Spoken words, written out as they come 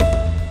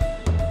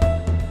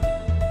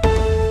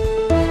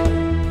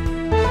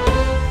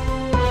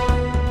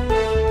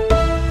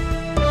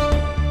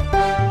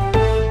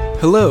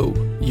Hello,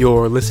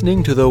 you're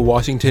listening to the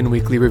Washington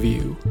Weekly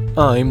Review.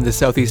 I'm the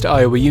Southeast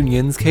Iowa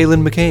Union's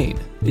Kaylin McCain.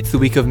 It's the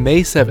week of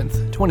May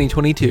 7th,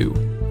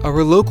 2022.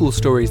 Our local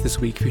stories this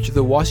week feature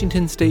the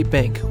Washington State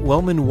Bank,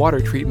 Wellman Water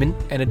Treatment,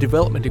 and a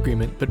development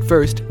agreement, but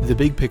first, the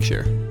big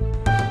picture.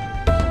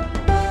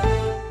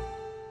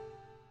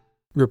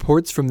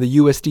 Reports from the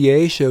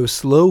USDA show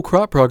slow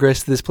crop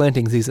progress this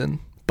planting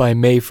season. By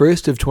May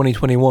 1st of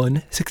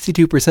 2021,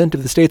 62%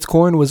 of the state's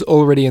corn was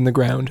already in the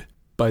ground.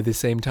 By the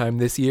same time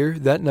this year,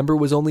 that number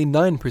was only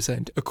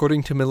 9%,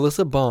 according to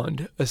Melissa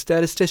Bond, a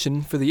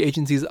statistician for the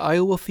agency's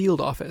Iowa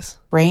field office.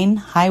 Rain,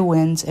 high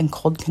winds, and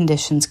cold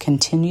conditions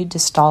continued to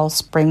stall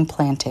spring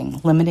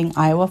planting, limiting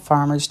Iowa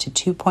farmers to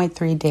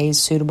 2.3 days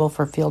suitable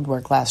for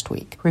fieldwork last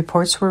week.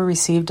 Reports were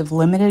received of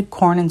limited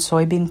corn and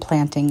soybean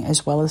planting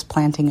as well as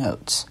planting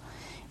oats.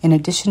 In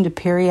addition to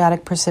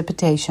periodic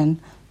precipitation,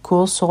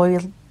 cool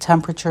soil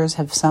temperatures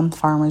have some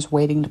farmers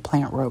waiting to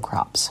plant row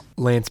crops.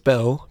 Lance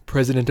Bell,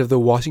 president of the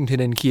Washington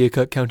and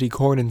Keokuk County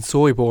Corn and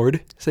Soy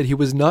Board, said he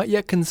was not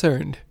yet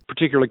concerned.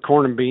 Particularly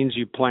corn and beans,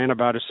 you plant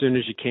about as soon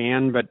as you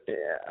can, but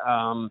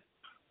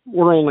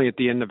we're only at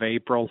the end of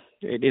April.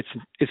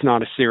 It's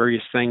not a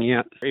serious thing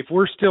yet. If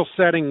we're still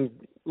setting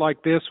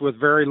like this with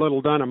very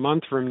little done a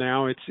month from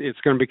now, it's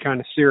going to be kind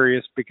of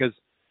serious because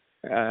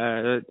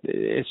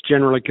it's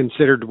generally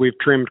considered we've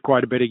trimmed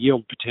quite a bit of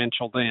yield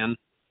potential then.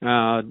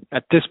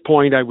 At this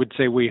point, I would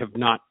say we have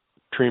not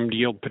trimmed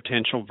yield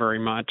potential very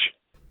much.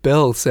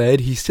 Bell said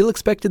he still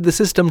expected the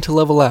system to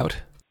level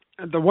out.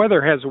 The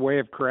weather has a way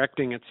of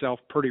correcting itself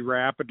pretty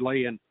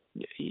rapidly, and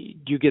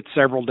you get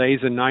several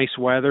days of nice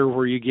weather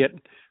where you get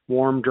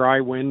warm,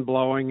 dry wind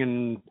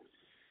blowing,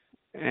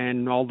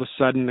 and all of a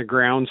sudden the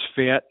ground's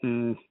fit,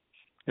 and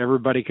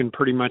everybody can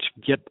pretty much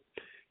get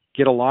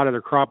a lot of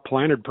their crop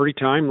planted pretty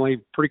timely,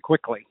 pretty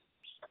quickly.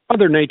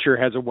 Mother Nature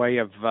has a way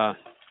of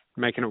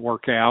making it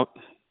work out.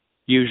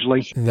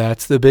 Usually.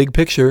 That's the big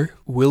picture.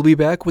 We'll be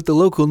back with the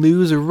local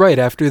news right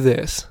after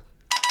this.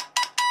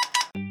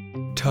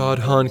 Todd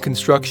Hahn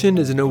Construction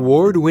is an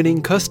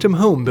award-winning custom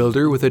home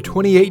builder with a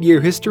 28-year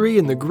history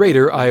in the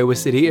greater Iowa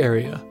City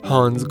area.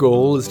 Hahn's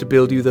goal is to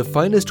build you the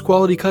finest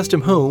quality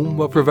custom home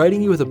while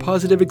providing you with a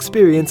positive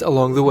experience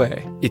along the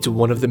way. It's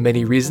one of the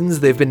many reasons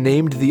they've been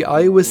named the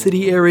Iowa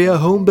City Area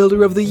Home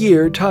Builder of the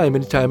Year time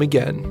and time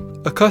again.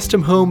 A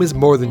custom home is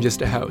more than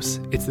just a house.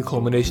 It's the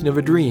culmination of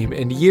a dream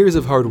and years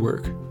of hard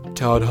work.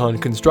 Todd Hahn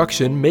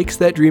Construction makes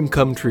that dream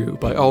come true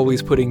by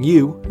always putting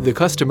you, the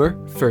customer,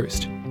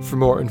 first. For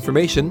more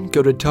information,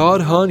 go to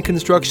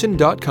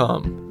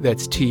toddhahnconstruction.com.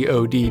 That's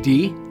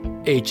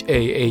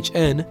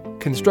TODDHAHN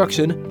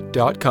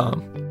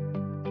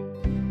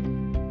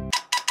construction.com.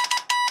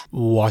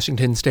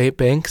 Washington State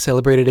Bank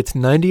celebrated its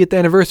 90th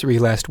anniversary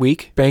last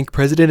week. Bank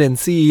President and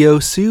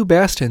CEO Sue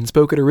Baston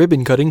spoke at a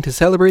ribbon cutting to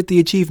celebrate the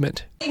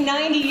achievement.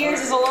 90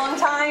 years is a long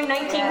time.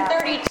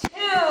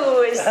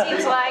 1932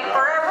 seems like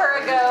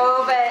forever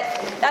ago, but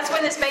that's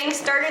when this bank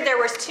started. There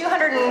was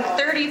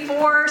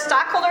 234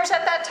 stockholders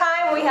at that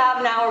time. We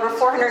have now over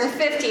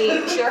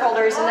 450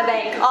 shareholders in the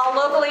bank, all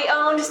locally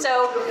owned.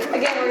 So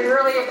again, we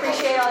really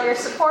appreciate all your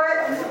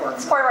support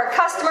of our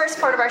customers,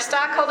 support of our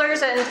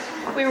stockholders, and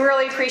we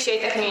really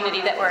appreciate the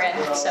community that we're in.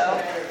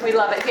 So we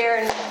love it here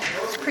and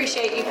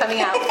appreciate you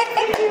coming out.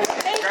 Thank you.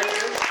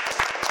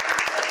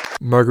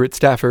 Margaret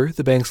Staffer,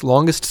 the bank's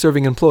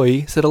longest-serving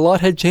employee, said a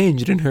lot had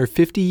changed in her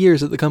 50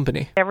 years at the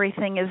company.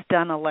 Everything is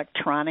done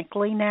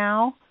electronically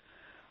now.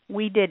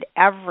 We did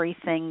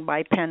everything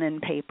by pen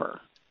and paper.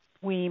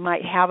 We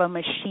might have a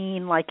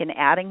machine like an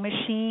adding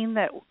machine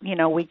that,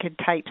 we could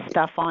type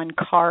stuff on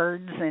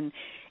cards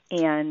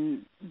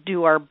and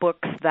do our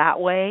books that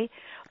way,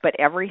 but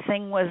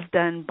everything was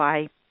done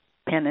by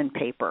pen and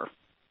paper.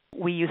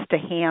 We used to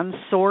hand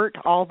sort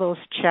all those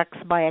checks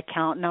by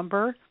account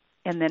number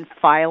and then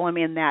file them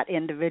in that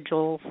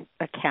individual's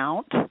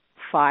account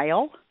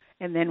file.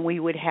 And then we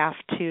would have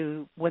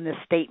to, when the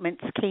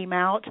statements came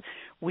out,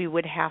 we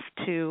would have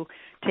to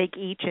take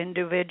each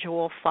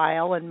individual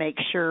file and make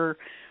sure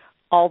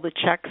all the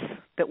checks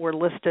that were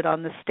listed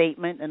on the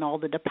statement and all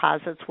the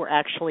deposits were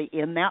actually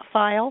in that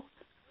file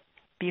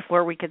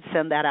before we could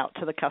send that out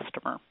to the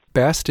customer.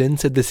 Baston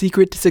said the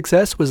secret to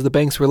success was the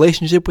bank's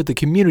relationship with the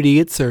community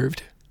it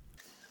served.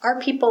 Our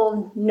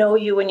people know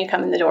you when you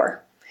come in the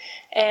door.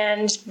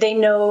 And they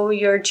know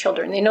your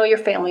children, they know your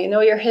family, they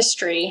know your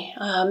history.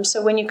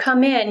 So when you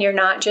come in, you're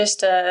not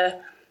just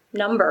a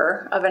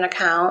number of an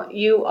account.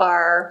 You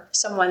are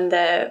someone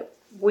that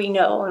we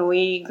know, and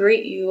we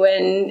greet you,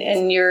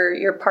 and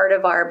you're part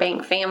of our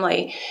bank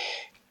family.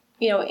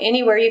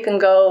 Anywhere you can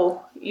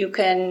go, you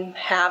can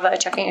have a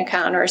checking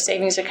account or a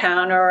savings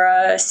account or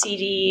a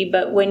CD.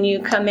 But when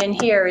you come in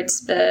here,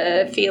 it's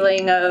the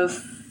feeling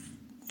of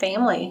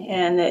family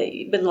and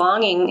the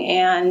belonging,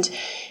 and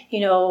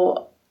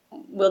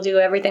we'll do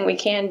everything we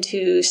can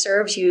to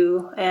serve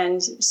you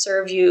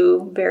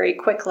very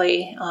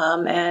quickly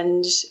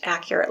and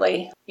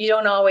accurately. You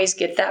don't always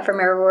get that from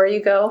everywhere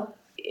you go.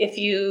 If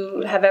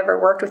you have ever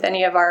worked with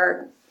any of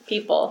our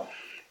people,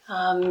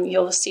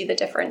 you'll see the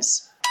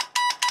difference.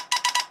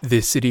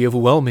 The city of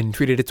Wellman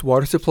treated its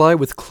water supply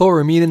with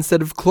chloramine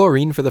instead of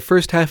chlorine for the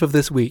first half of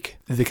this week.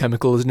 The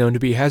chemical is known to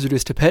be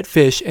hazardous to pet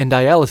fish and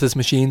dialysis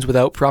machines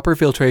without proper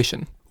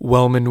filtration.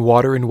 Wellman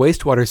Water and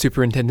Wastewater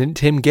Superintendent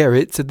Tim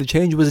Garrett said the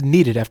change was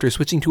needed after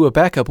switching to a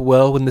backup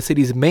well when the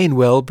city's main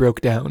well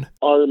broke down.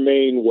 Our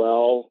main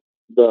well,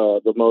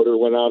 the motor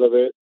went out of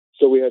it,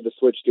 so we had to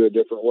switch to a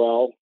different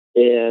well,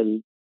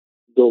 and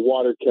the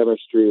water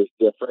chemistry is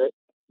different.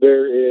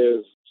 There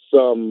is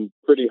some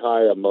pretty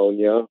high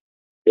ammonia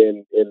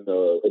in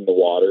the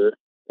water,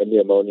 and the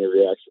ammonia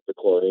reacts with the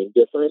chlorine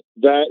different.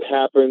 That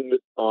happened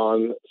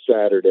on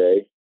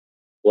Saturday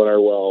when our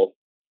well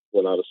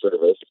went out of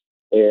service,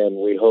 and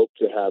we hope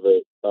to have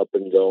it up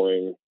and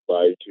going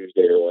by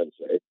Tuesday or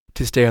Wednesday.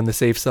 To stay on the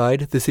safe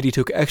side, the city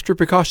took extra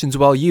precautions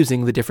while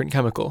using the different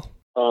chemical.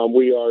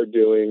 We are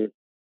doing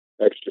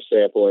extra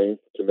sampling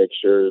to make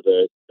sure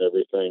that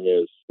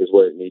everything is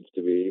where it needs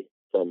to be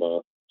from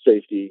a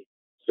safety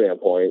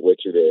standpoint,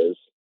 which it is.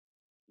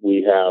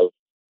 We have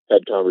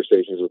had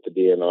conversations with the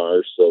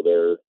DNR, so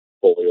they're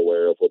fully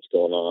aware of what's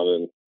going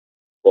on and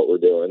what we're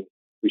doing.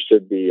 We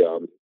should be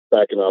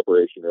back in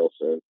operation real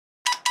soon.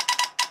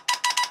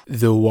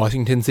 The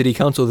Washington City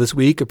Council this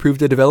week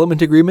approved a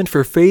development agreement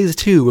for Phase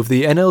 2 of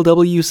the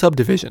NLW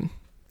subdivision.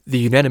 The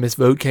unanimous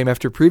vote came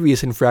after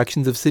previous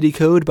infractions of city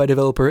code by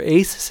developer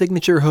Ace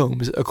Signature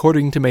Homes,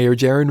 according to Mayor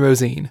Jaron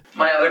Rosine.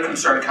 My other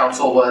concern,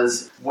 Council,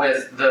 was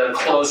with the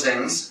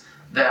closings,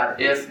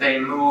 that if they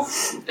move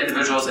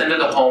individuals into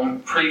the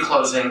home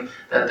pre-closing,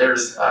 that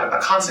there's a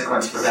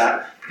consequence for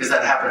that, because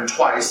that happened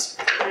twice,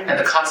 and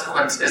the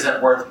consequence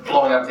isn't worth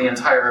blowing up the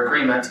entire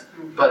agreement,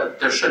 but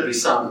there should be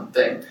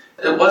something.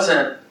 It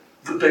wasn't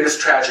the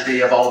biggest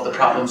tragedy of all of the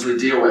problems we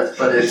deal with,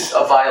 but it's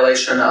a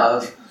violation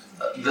of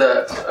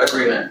the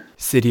agreement.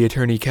 City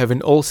Attorney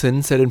Kevin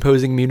Olson said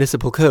imposing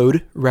municipal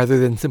code, rather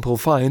than simple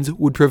fines,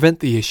 would prevent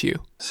the issue.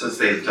 Since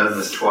they've done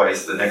this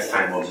twice, the next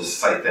time we'll just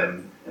cite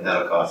them, and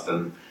that'll cost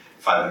them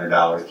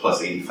 $500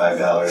 plus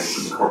 $85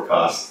 in the court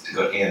costs to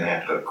go, and they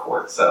have to go to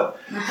court. So,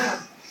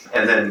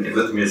 and then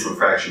with the municipal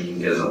infraction, you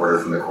can get an order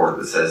from the court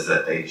that says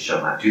that they shall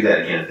not do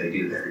that again. If they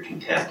do, they're in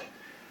contempt.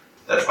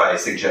 That's why I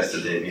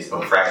suggested the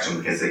municipal infraction,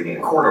 because they need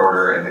a court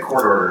order, and the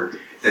court order,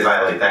 if they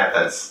violate that,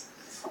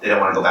 they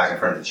don't want to go back in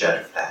front of the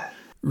judge for that.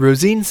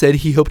 Rosine said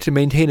he hoped to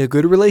maintain a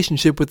good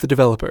relationship with the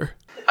developer.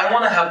 I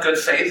want to have good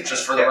faith,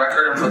 just for the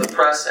record and for the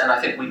press, and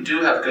I think we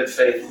do have good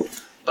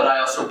faith, but I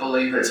also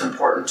believe it's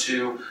important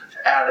to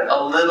add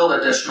a little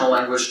additional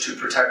language to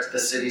protect the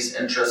city's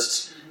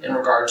interests in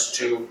regards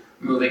to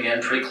moving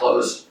in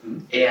pre-close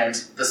and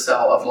the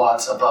sale of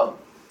lots above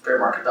fair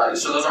market value.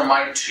 So those are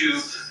my two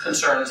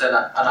concerns, and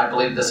I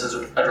believe this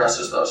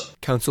addresses those.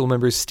 Council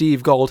member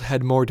Steve Galt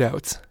had more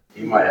doubts.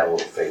 You might have a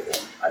little faith in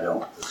them. I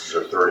don't. This is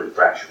our third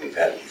infraction we've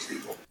had with these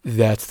people.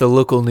 That's the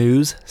local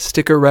news.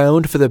 Stick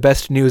around for the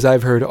best news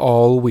I've heard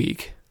all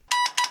week.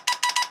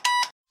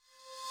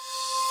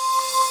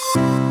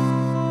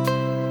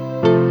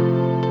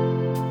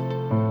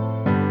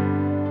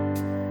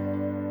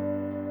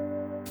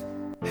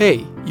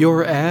 Hey,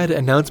 your ad,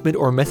 announcement,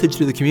 or message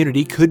to the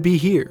community could be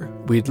here.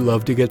 We'd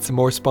love to get some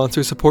more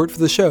sponsor support for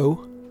the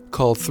show.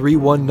 Call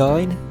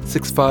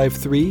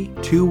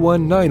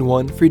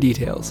 319-653-2191 for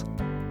details.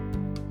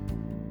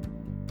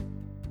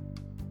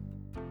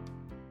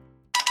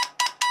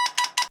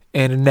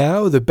 And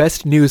now, the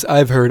best news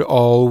I've heard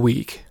all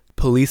week.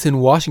 Police in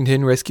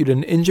Washington rescued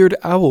an injured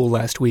owl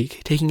last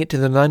week, taking it to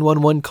the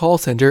 911 call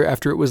center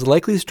after it was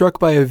likely struck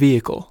by a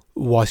vehicle.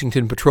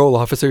 Washington Patrol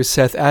Officer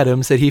Seth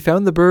Adams said he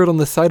found the bird on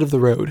the side of the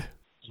road. I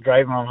was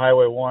driving on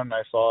Highway 1 and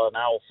I saw an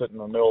owl sitting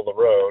in the middle of the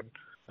road.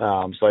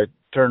 So I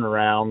turned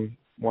around,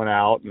 went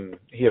out, and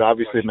he had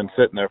obviously been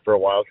sitting there for a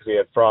while because he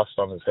had frost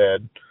on his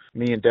head.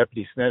 Me and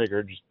Deputy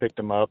Snedeker just picked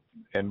him up,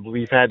 and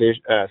we've had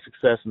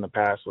success in the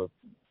past with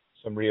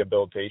some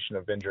rehabilitation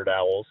of injured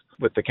owls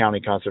with the County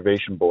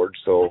Conservation Board.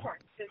 So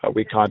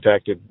we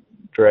contacted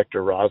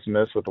Director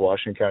Rosmus with the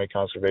Washington County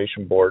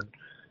Conservation Board,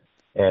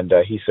 and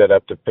he set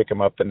up to pick him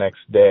up the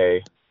next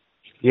day.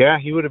 Yeah,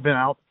 he would have been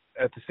out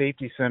at the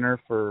safety center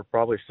for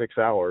probably 6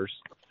 hours,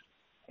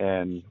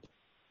 and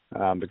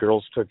the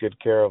girls took good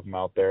care of him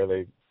out there.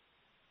 They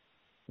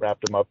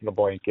wrapped him up in a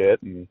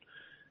blanket, and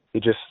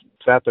he just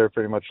sat there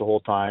pretty much the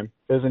whole time.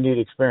 It was a neat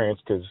experience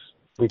because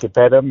we could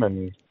pet him,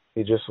 and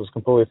he just was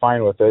completely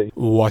fine with it.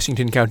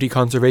 Washington County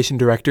Conservation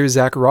Director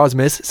Zach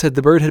Rosmus said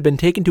the bird had been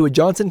taken to a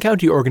Johnson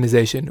County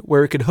organization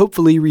where it could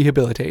hopefully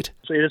rehabilitate.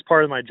 So it is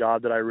part of my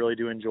job that I really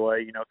do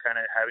enjoy, kind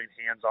of having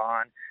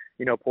hands-on,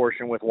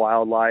 portion with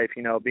wildlife,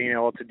 being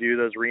able to do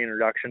those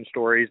reintroduction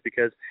stories,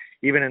 because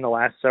even in the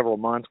last several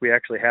months, we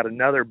actually had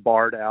another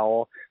barred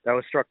owl that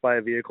was struck by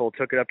a vehicle,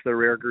 took it up to the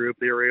rear group.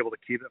 They were able to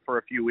keep it for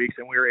a few weeks,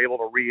 and we were able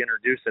to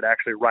reintroduce it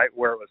actually right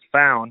where it was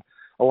found,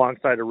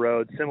 alongside a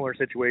road, similar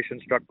situation,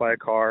 struck by a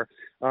car.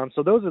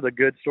 So those are the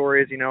good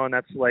stories, and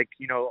that's like,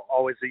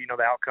 always, the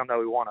outcome that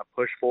we want to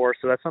push for.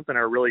 So that's something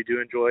I really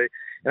do enjoy.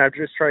 And I've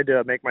just tried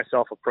to make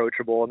myself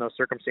approachable in those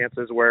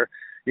circumstances where,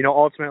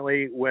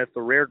 ultimately with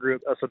the RARE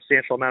group, a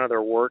substantial amount of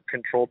their work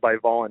controlled by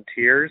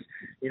volunteers,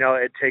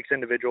 it takes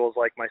individuals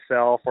like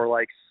myself or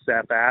like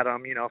Seth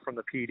Adam, from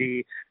the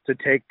PD to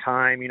take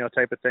time,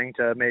 type of thing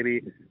to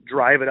maybe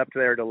drive it up to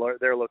their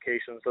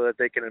location so that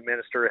they can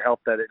administer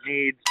help that it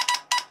needs.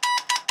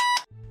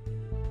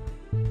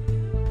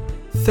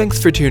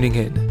 Thanks for tuning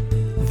in.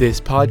 This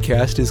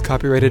podcast is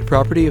copyrighted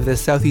property of the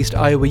Southeast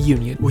Iowa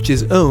Union, which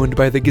is owned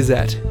by the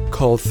Gazette.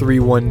 Call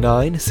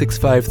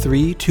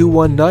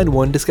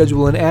 319-653-2191 to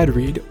schedule an ad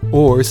read,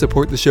 or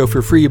support the show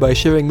for free by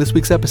sharing this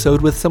week's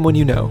episode with someone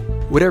you know.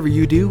 Whatever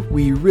you do,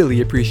 we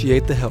really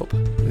appreciate the help.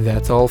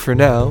 That's all for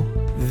now.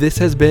 This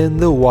has been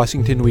the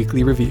Washington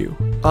Weekly Review.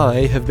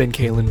 I have been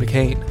Kalen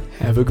McCain.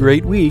 Have a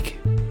great week.